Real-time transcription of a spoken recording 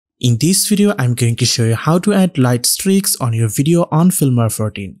In this video, I'm going to show you how to add light streaks on your video on Filmora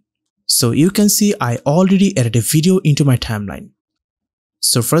 14. So you can see I already added a video into my timeline.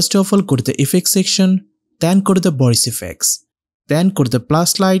 So first of all, go to the effects section, then go to the voice effects, then go to the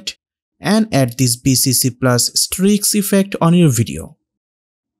plus light and add this BCC plus streaks effect on your video.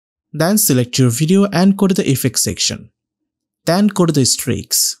 Then select your video and go to the effects section. Then go to the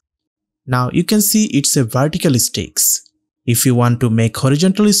streaks. Now you can see it's a vertical streaks. If you want to make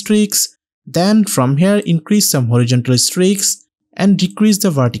horizontal streaks, then from here increase some horizontal streaks and decrease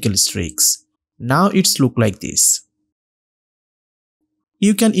the vertical streaks. Now it's look like this.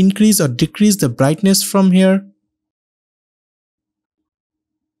 You can increase or decrease the brightness from here.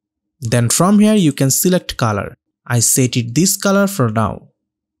 Then from here you can select color. I set it this color for now.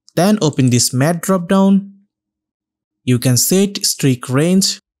 Then open this matte drop down. You can set streak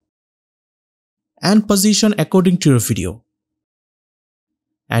range and position according to your video.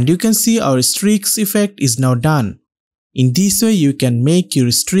 And you can see our streaks effect is now done. In this way you can make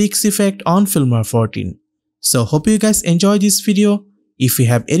your streaks effect on Filmora 14. So hope you guys enjoy this video. If you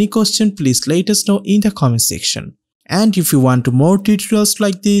have any question, please let us know in the comment section. And if you want more tutorials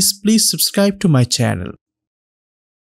like this, please subscribe to my channel.